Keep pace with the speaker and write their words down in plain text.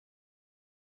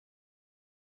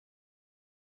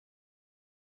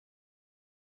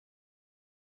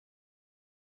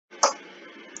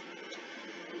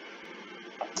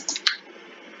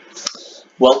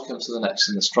Welcome to the next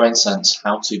in the StrainSense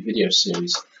how-to video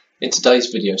series. In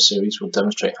today's video series we'll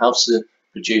demonstrate how to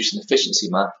produce an efficiency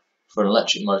map for an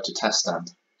electric motor test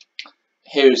stand.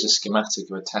 Here is a schematic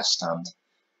of a test stand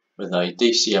with a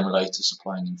DC emulator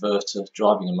supplying inverter,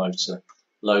 driving a motor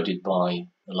loaded by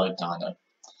a load dyno.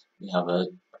 We have a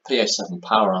PA7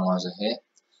 power analyzer here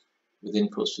with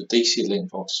inputs for DC link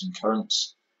voltage and current,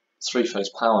 3-phase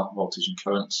power voltage and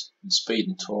current, and speed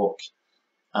and torque.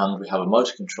 And we have a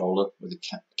motor controller with a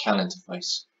CAN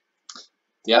interface.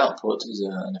 The output is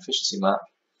an efficiency map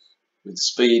with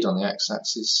speed on the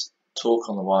x-axis, torque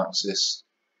on the y-axis,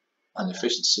 and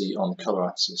efficiency on the colour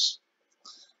axis.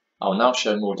 I will now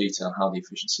show in more detail how the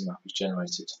efficiency map is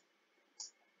generated.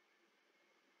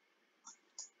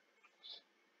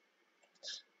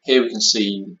 Here we can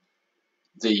see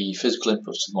the physical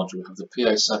inputs to the module. We have the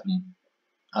PA7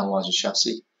 analyzer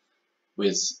chassis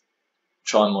with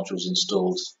Trion modules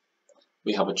installed.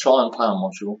 We have a Trion power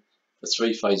module for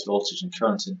 3-phase voltage and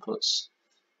current inputs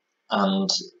and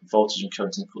voltage and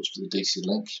current inputs for the DC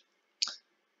link.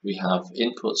 We have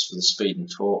inputs for the speed and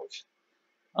torque,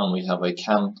 and we have a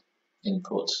CAN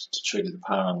input to trigger the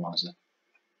power analyzer.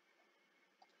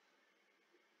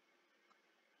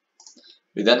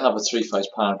 We then have a 3-phase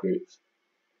power group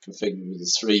configured with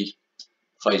the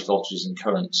 3-phase voltages and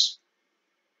currents.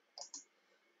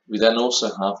 We then also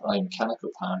have a mechanical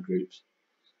power group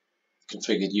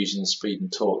configured using the speed and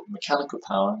torque. Mechanical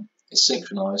power is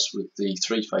synchronized with the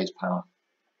 3-phase power.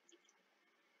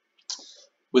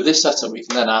 With this setup we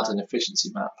can then add an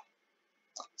efficiency map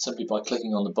simply by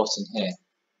clicking on the button here.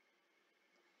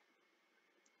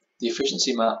 The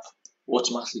efficiency map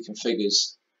automatically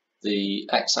configures the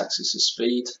x-axis as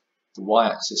speed, the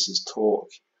y-axis as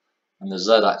torque, and the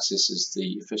z-axis as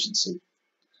the efficiency.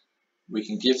 We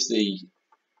can give the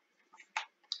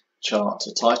chart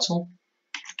a title.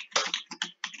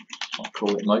 I'll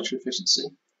call it motor efficiency.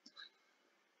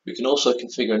 We can also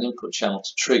configure an input channel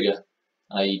to trigger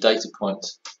a data point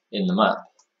in the map.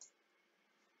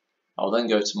 I'll then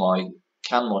go to my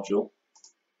CAN module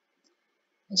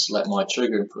and select my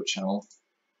trigger input channel.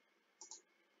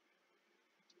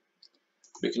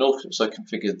 We can also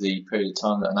configure the period of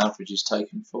time that an average is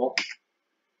taken for.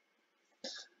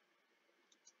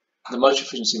 The motor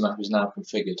efficiency map is now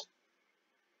configured.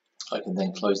 I can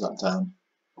then close that down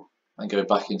and go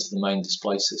back into the main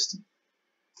display system.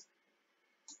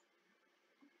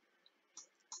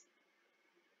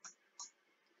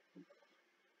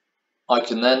 I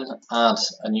can then add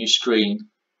a new screen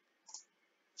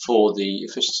for the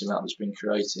efficiency map that's been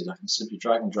created. I can simply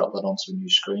drag and drop that onto a new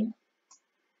screen,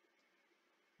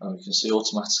 and we can see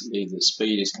automatically that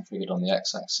speed is configured on the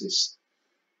x-axis,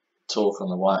 torque on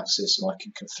the y-axis, and I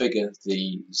can configure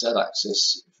the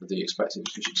z-axis for the expected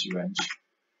efficiency range.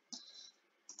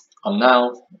 I'm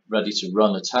now ready to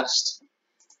run a test,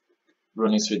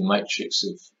 running through the matrix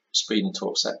of speed and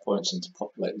torque set points and to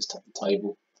populate this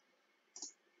table.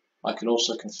 I can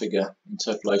also configure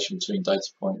interpolation between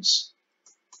data points.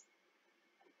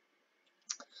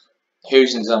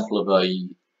 Here's an example of a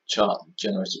chart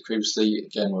generated previously,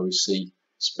 again where we see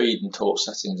speed and torque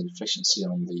settings and efficiency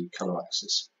on the colour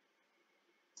axis.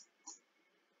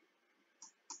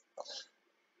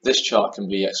 This chart can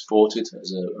be exported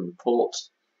as a report,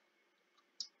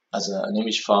 as an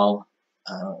image file,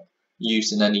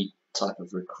 used in any type of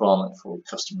requirement for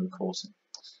custom reporting.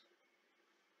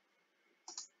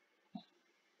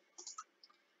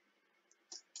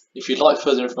 If you'd like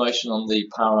further information on the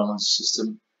power analyzer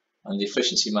system and the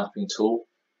efficiency mapping tool,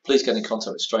 please get in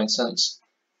contact with StrainSense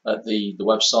at the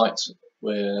website.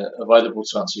 We're available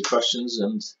to answer your questions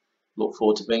and look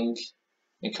forward to being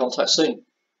in contact soon.